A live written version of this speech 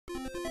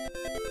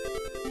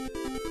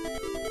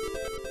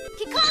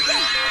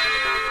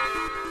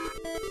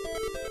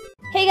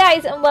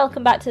guys, and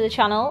welcome back to the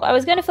channel. I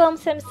was going to film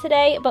Sims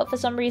today, but for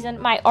some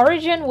reason my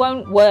origin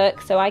won't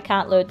work, so I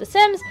can't load the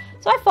Sims.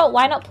 So I thought,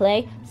 why not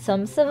play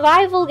some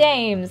survival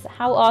games?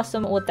 How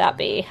awesome would that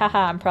be?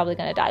 Haha, I'm probably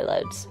going to die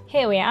loads.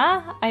 Here we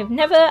are. I've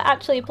never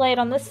actually played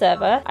on this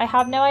server. I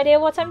have no idea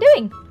what I'm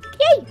doing.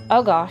 Yay!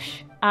 Oh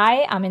gosh.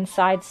 I am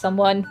inside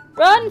someone.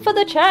 Run for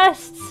the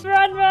chests!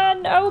 Run,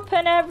 run!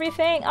 Open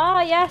everything!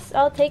 Ah, yes,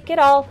 I'll take it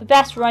all. We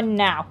best run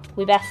now.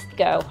 We best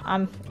go.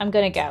 I'm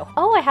gonna go.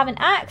 Oh, I have an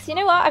axe. You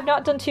know what? I've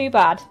not done too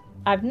bad.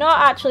 I've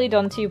not actually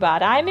done too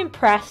bad. I'm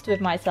impressed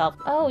with myself.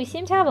 Oh, we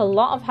seem to have a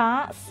lot of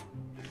hearts.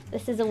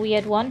 This is a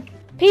weird one.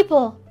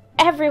 People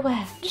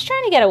everywhere. Just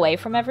trying to get away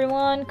from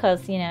everyone,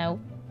 because, you know,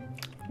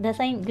 this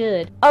ain't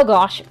good. Oh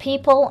gosh,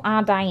 people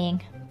are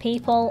dying.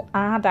 People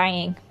are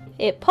dying.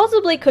 It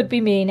possibly could be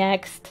me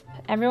next.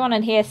 Everyone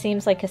in here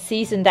seems like a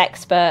seasoned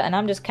expert, and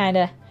I'm just kind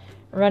of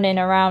running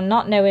around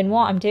not knowing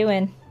what I'm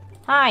doing.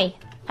 Hi,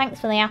 thanks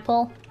for the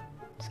apple.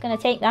 Just gonna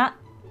take that.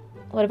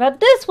 What about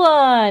this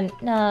one?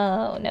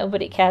 No,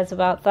 nobody cares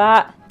about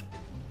that.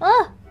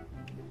 Ah,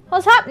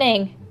 what's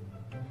happening?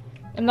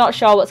 I'm not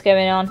sure what's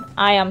going on.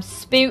 I am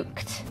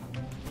spooked.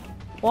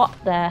 What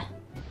the?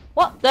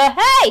 What the?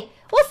 Hey!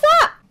 What's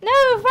that?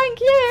 No,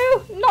 thank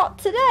you. Not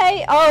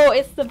today. Oh,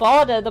 it's the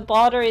border. The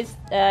border is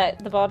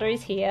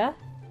here.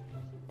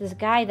 There's a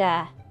guy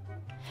there.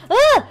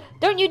 Ah!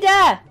 Don't you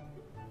dare!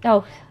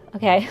 Oh,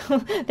 okay.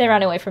 They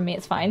ran away from me.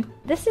 It's fine.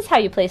 This is how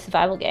you play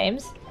survival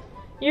games.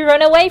 You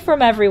run away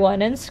from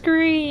everyone and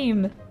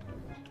scream.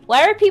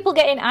 Where are people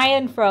getting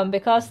iron from?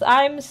 Because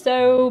I'm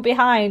so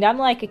behind. I'm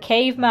like a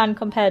caveman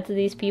compared to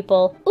these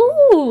people.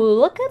 Ooh,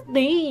 look at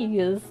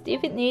these. Do you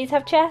think these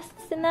have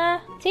chests in there?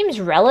 Seems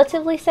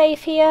relatively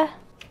safe here.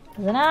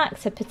 There's an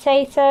axe, a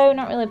potato.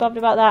 Not really bothered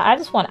about that. I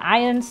just want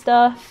iron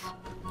stuff.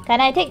 Can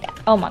I take that?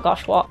 Oh my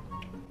gosh, what?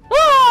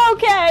 Oh,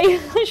 okay.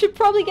 I should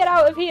probably get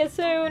out of here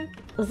soon.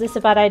 Was this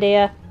a bad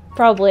idea?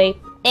 Probably.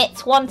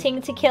 It's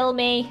wanting to kill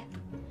me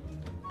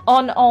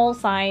on all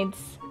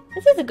sides.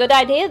 This is a good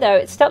idea though.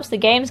 It stops the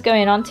games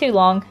going on too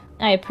long.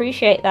 I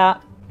appreciate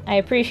that. I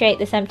appreciate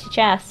this empty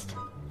chest.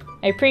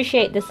 I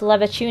appreciate this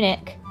leather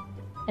tunic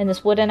and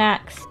this wooden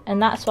axe.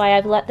 And that's why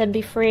I've let them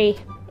be free.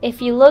 If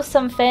you love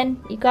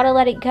something, you gotta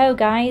let it go,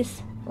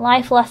 guys.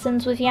 Life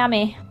lessons with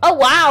Yammy. Oh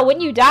wow,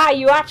 when you die,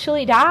 you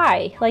actually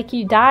die. Like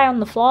you die on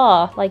the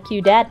floor. Like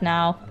you dead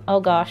now. Oh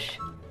gosh.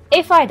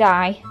 If I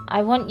die,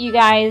 I want you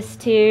guys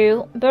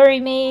to bury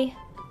me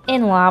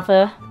in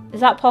lava. Is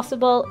that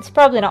possible? It's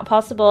probably not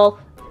possible.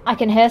 I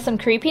can hear some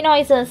creepy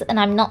noises and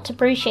I'm not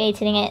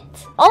appreciating it.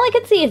 All I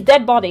can see is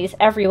dead bodies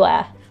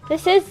everywhere.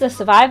 This is the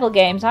survival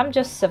games. I'm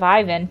just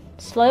surviving.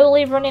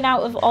 Slowly running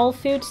out of all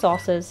food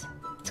sources.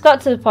 It's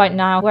got to the point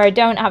now where I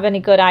don't have any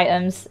good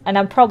items, and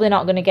I'm probably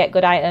not going to get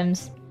good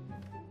items.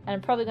 And I'm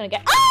probably going to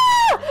get—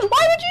 Ah!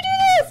 Why would you do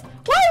this?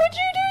 Why would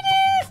you do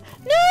this?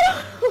 No!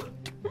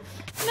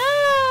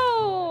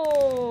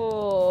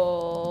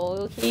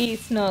 No! He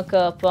snuck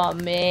up on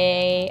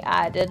me.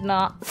 I did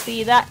not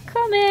see that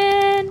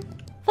coming.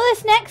 For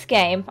this next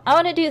game, I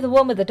want to do the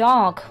one with the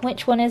dog.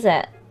 Which one is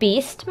it?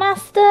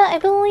 Beastmaster, I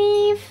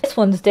believe. This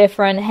one's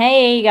different.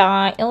 Hey,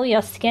 guy. Oh,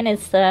 your skin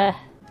is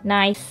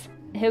nice.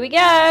 Here we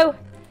go.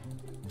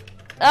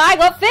 I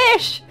got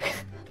fish!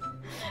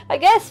 I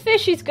guess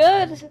fish is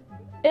good,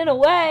 in a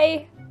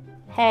way.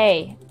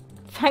 Hey,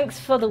 thanks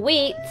for the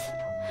wheat.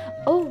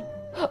 Oh,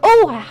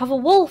 oh, I have a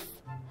wolf.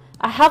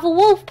 I have a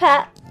wolf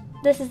pet.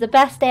 This is the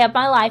best day of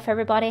my life,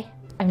 everybody.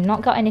 I've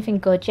not got anything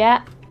good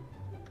yet.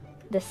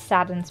 This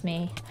saddens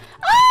me.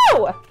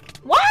 Oh!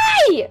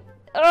 Why?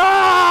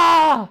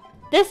 Ah!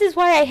 This is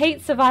why I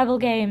hate survival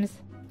games.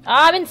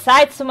 I'm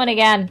inside someone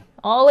again.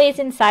 Always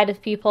inside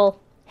of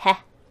people. Heh.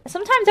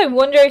 Sometimes I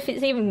wonder if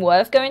it's even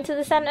worth going to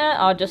the center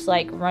or just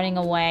like running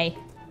away.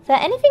 Is there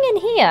anything in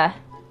here?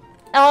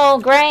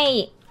 Oh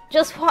great,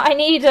 just what I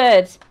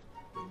needed.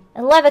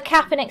 A leather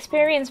cap and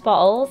experience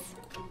bottles.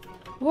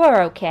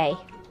 We're okay.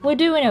 We're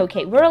doing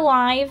okay. We're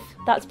alive.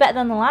 That's better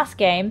than the last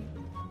game.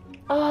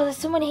 Oh, there's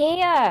someone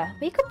here.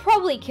 We could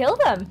probably kill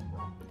them.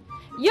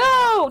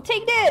 Yo,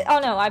 take this. Oh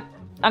no,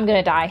 I'm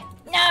gonna die.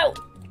 No,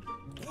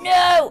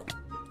 no.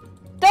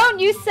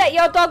 Don't you set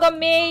your dog on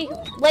me,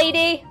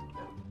 lady.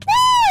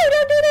 No,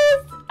 don't do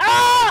this!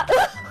 Ah!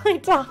 I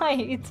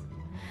died.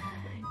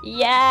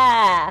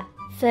 Yeah.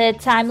 Third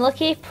time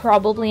lucky?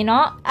 Probably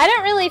not. I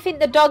don't really think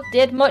the dog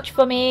did much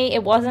for me.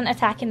 It wasn't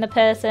attacking the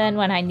person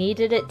when I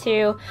needed it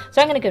to.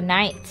 So I'm gonna go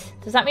knight.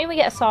 Does that mean we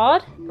get a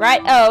sword?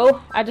 Right,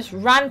 oh. I just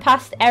ran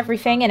past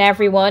everything and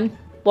everyone.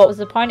 What was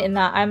the point in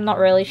that? I'm not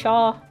really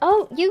sure.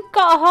 Oh, you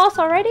got a horse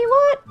already?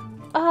 What?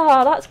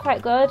 Oh, that's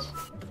quite good.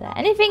 Is there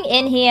anything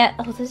in here?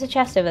 Oh, there's a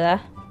chest over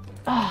there.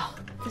 Oh,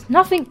 there's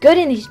nothing good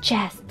in these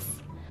chests.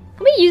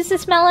 Can we use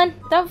this melon?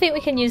 Don't think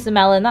we can use the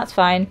melon, that's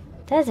fine.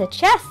 There's a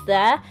chest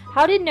there.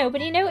 How did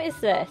nobody notice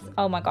this?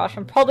 Oh my gosh,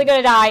 I'm probably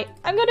gonna die.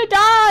 I'm gonna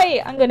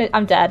die!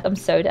 I'm dead. I'm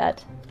so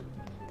dead.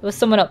 There was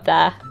someone up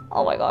there.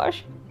 Oh my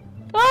gosh.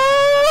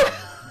 Oh!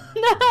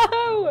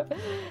 No!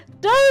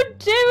 Don't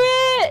do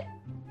it!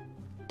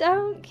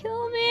 Don't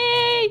kill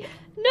me!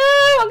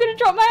 No, I'm gonna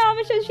drop my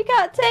armor so she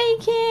can't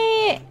take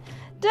it.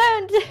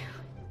 Don't do it.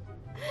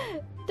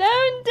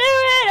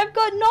 I've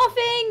got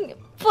nothing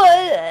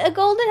but a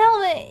golden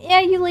helmet.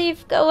 Yeah, you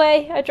leave. Go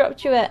away. I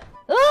dropped you it.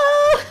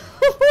 Oh,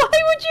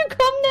 why would you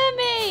come near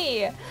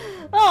me?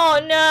 Oh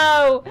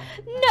no.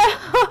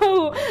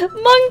 No.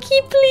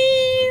 Monkey,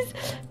 please.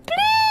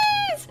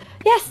 Please.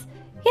 Yes.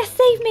 Yes,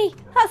 save me.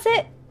 That's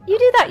it. You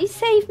do that. You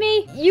save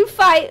me. You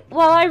fight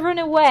while I run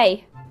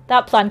away.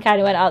 That plan kind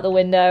of went out the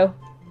window.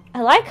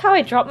 I like how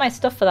I dropped my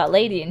stuff for that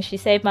lady and she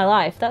saved my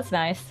life. That's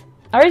nice.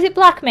 Or is it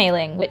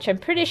blackmailing, which I'm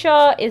pretty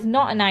sure is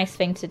not a nice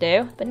thing to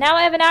do. But now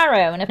I have an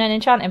arrow and an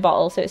enchanting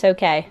bottle, so it's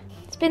okay.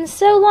 It's been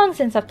so long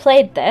since I've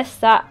played this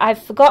that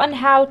I've forgotten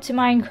how to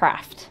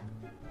Minecraft.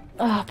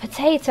 Oh,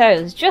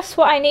 potatoes. Just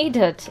what I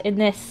needed in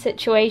this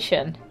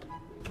situation.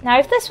 Now,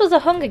 if this was a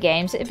Hunger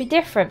Games, it'd be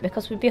different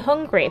because we'd be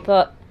hungry,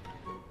 but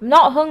I'm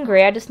not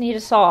hungry, I just need a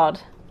sword.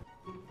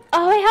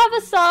 Oh, I have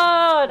a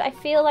sword! I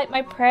feel like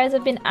my prayers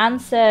have been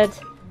answered.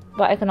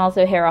 But I can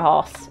also hear a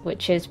horse,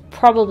 which is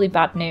probably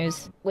bad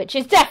news. Which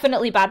is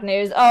definitely bad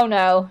news. Oh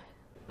no.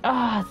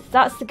 Oh,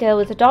 that's the girl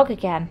with the dog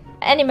again.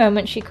 At any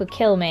moment she could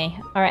kill me,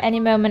 or at any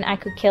moment I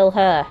could kill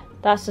her.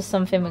 That's just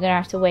something we're gonna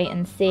have to wait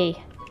and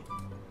see.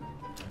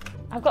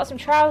 I've got some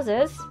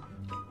trousers.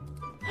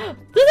 There's a man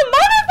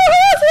with a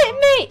horse hitting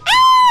me!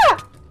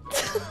 Ah!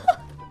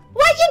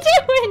 What are you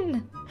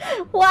doing?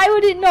 Why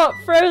would it not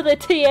throw the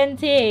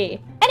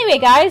TNT? Anyway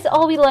guys,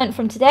 all we learned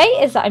from today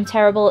is that I'm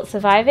terrible at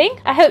surviving.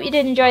 I hope you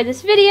did enjoy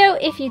this video.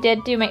 If you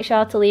did, do make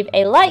sure to leave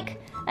a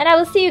like. And I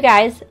will see you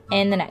guys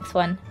in the next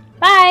one.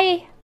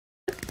 Bye!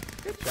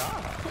 Good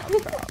job.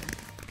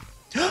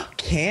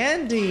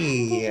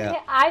 Candy!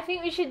 I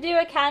think we should do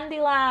a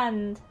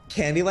Candyland.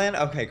 Candyland?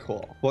 Okay,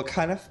 cool. What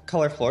kind of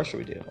color floor should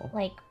we do?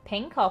 Like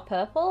pink or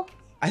purple?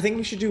 I think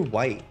we should do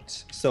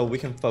white so we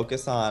can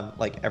focus on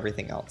like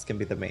everything else can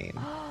be the main.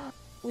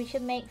 We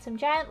should make some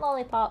giant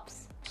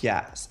lollipops.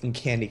 Yes, and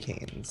candy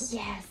canes.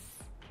 Yes.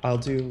 I'll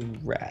do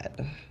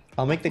red.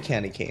 I'll make the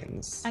candy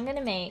canes. I'm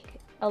gonna make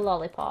a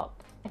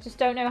lollipop. I just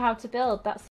don't know how to build. That's